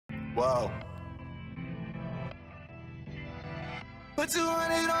Whoa. Put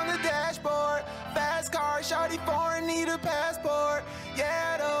 200 on the dashboard. Fast car, shawty foreign, need a passport.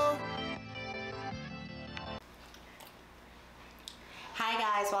 Yeah, though. Hi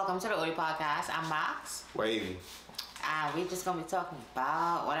guys, welcome to the Odi Podcast. I'm Max. Wavy. We're just gonna be talking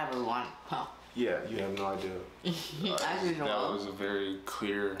about whatever we want. Huh. Yeah, you have no idea. That was a very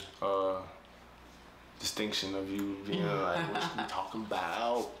clear distinction of you being like, what you talking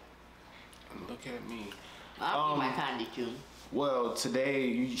about? And look at me. I'll be my candy too. Well, today,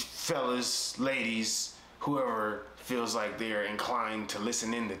 you fellas, ladies, whoever feels like they're inclined to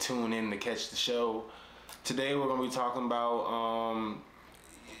listen in, to tune in, to catch the show, today we're gonna be talking about,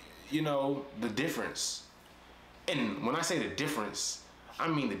 the difference. And when I say the difference, I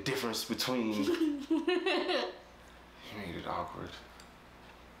mean the difference between. You made it awkward.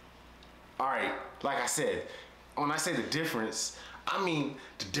 Alright, like I said, when I say the difference, I mean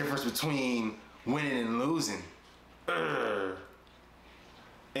the difference between winning and losing.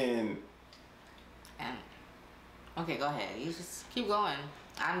 And okay, go ahead. You just keep going.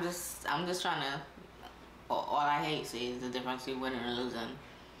 I'm just trying to. All I hate to say is the difference between winning and losing.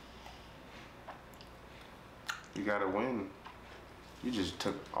 you gotta win. You just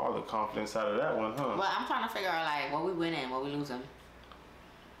took all the confidence out of that one, huh? Well, I'm trying to figure out like what we winning, what we losing.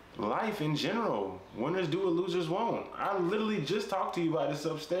 Life in general. Winners do what losers won't. I literally just talked to you about this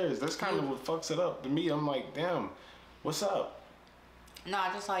upstairs. That's kind of what fucks it up to me. I'm like, damn, what's up? No,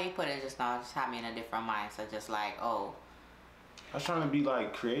 I just saw you put it just now. It just had me in a different mindset. Just like, oh. I was trying to be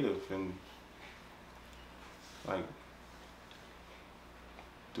like creative and like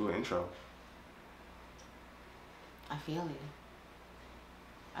do an intro. I feel you.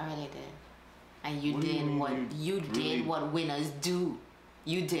 I really did. And you What do you did mean what you did really- what winners do.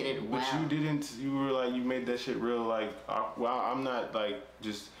 You did it well. But you didn't. You were like, you made that shit real like. Well, I'm not like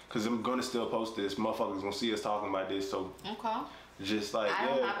just because I'm gonna still post this. Motherfuckers gonna see us talking about this. So Okay. just like I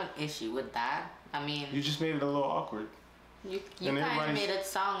don't have an issue with that. I mean, you just made it a little awkward. you and kind of made it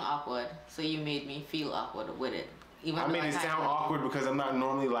sound awkward, so you made me feel awkward with it. Even I though made it sound awkward because I'm not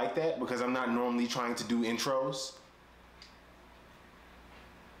normally like that. Because I'm not normally trying to do intros.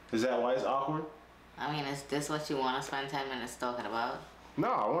 Is that why it's awkward? I mean, is this what you want to spend 10 minutes talking about? No,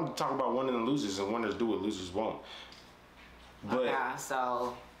 I want to talk about winning and losers, and winners do what losers won't. But Okay,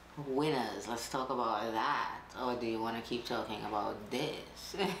 so winners, let's talk about that. Or do you want to keep talking about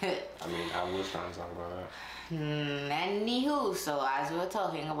this? I mean, I was trying to talk about that. Anywho, so as we're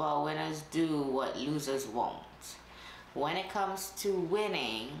talking about winners do what losers won't. When it comes to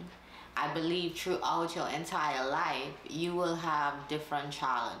winning, I believe throughout your entire life, you will have different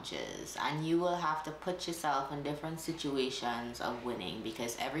challenges and you will have to put yourself in different situations of winning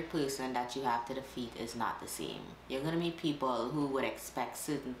because every person that you have to defeat is not the same. You're going to meet people who would expect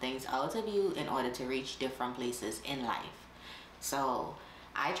certain things out of you in order to reach different places in life. So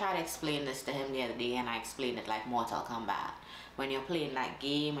I tried to explain this to him the other day and I explained it like Mortal Kombat. When you're playing that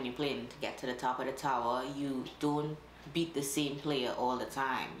game, when you're playing to get to the top of the tower, you don't beat the same player all the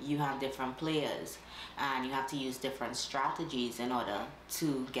time. You have different players and you have to use different strategies in order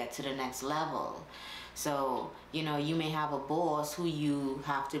to get to the next level. So, you know, you may have a boss who you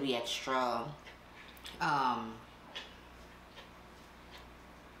have to be extra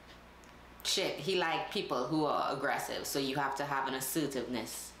he like people who are aggressive, so you have to have an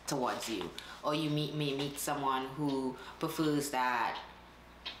assertiveness towards you. Or you may meet someone who prefers that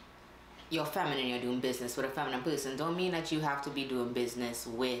you're feminine, you're doing business with a feminine person. Don't mean that you have to be doing business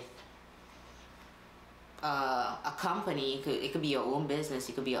with a company. It could be your own business.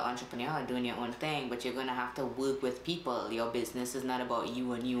 You could be an entrepreneur doing your own thing, but you're gonna have to work with people. Your business is not about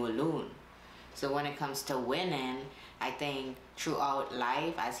you and you alone. So when it comes to winning, I think throughout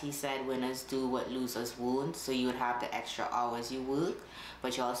life, as he said, winners do what losers won't. So you would have the extra hours you work,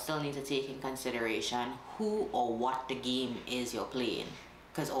 but you all still need to take in consideration who or what the game is you're playing.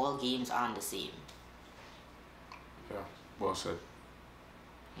 Because all games aren't the same. Yeah, well said.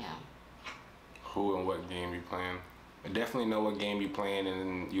 Yeah. Who and what game you playing? I definitely know what game you playing,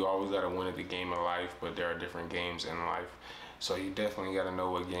 and you always gotta win at the game of life. But there are different games in life, so you definitely gotta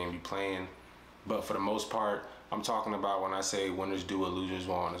know what game you playing. But for the most part, I'm talking about when I say winners do what losers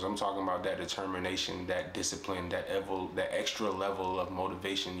won't. I'm talking about that determination, that discipline, that extra level of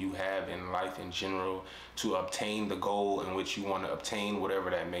motivation you have in life in general to obtain the goal in which you want to obtain, whatever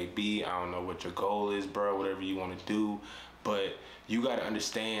that may be. I don't know what your goal is, bro, whatever you want to do. But you got to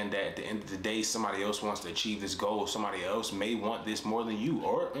understand that at the end of the day, somebody else wants to achieve this goal. Somebody else may want this more than you,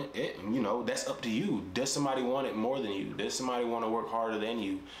 or, that's up to you. Does somebody want it more than you? Does somebody want to work harder than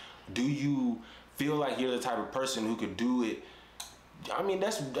you? Do you feel like you're the type of person who could do it I mean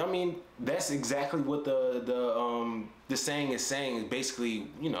that's exactly what the saying is saying. Basically,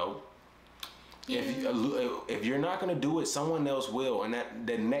 you know, if you're not gonna do it, someone else will, and that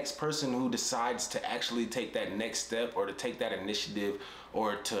the next person who decides to actually take that next step or to take that initiative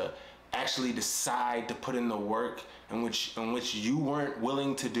or to actually decide to put in the work in which you weren't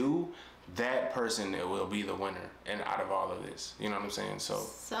willing to do, that person will be the winner and out of all of this. You know what I'm saying? So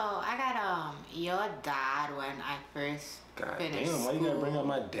I got your dad when I first God finished damn, why you gotta bring up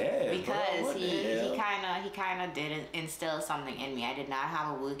my dad? because bro? he kind of did instill something in me. I did not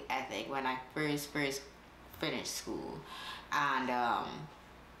have a work ethic when I first finished school, and I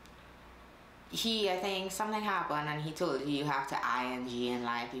think something happened and he told you have to ing in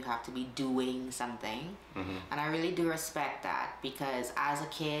life, you have to be doing something. And I really do respect that, because as a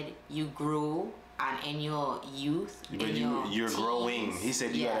kid you grew, and in your youth, you're growing. He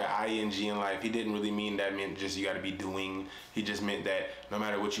said you yeah. got an ing in life. He didn't really mean that meant just you got to be doing. He just meant that no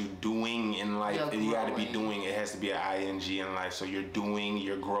matter what you're doing in life, you got to be doing. It has to be an ing in life. So you're doing,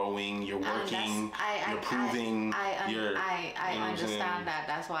 you're growing, you're working, you're proving. I understand that.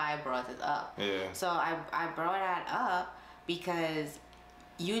 That's why I brought it up. Yeah. So I brought that up because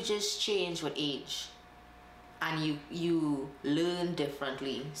you just change with age, and you learn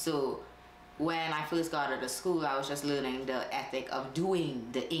differently. So when I first got out of school, I was just learning the ethic of doing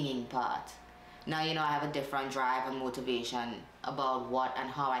the inging part. Now, you know, I have a different drive and motivation about what and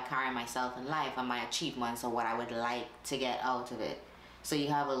how I carry myself in life and my achievements or what I would like to get out of it. So you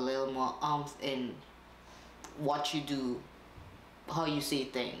have a little more oomph in what you do, how you see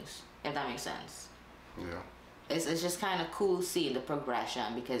things, if that makes sense. Yeah. It's just kind of cool seeing the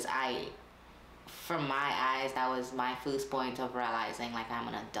progression, because from my eyes, that was my first point of realizing, like, I'm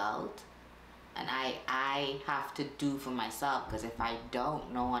an adult. And I have to do for myself, because if I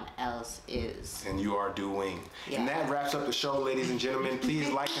don't, no one else is. And you are doing. Yeah. And that wraps up the show, ladies and gentlemen. Please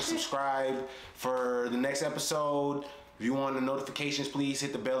like and subscribe for the next episode. If you want the notifications, please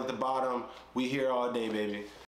hit the bell at the bottom. We here all day, baby.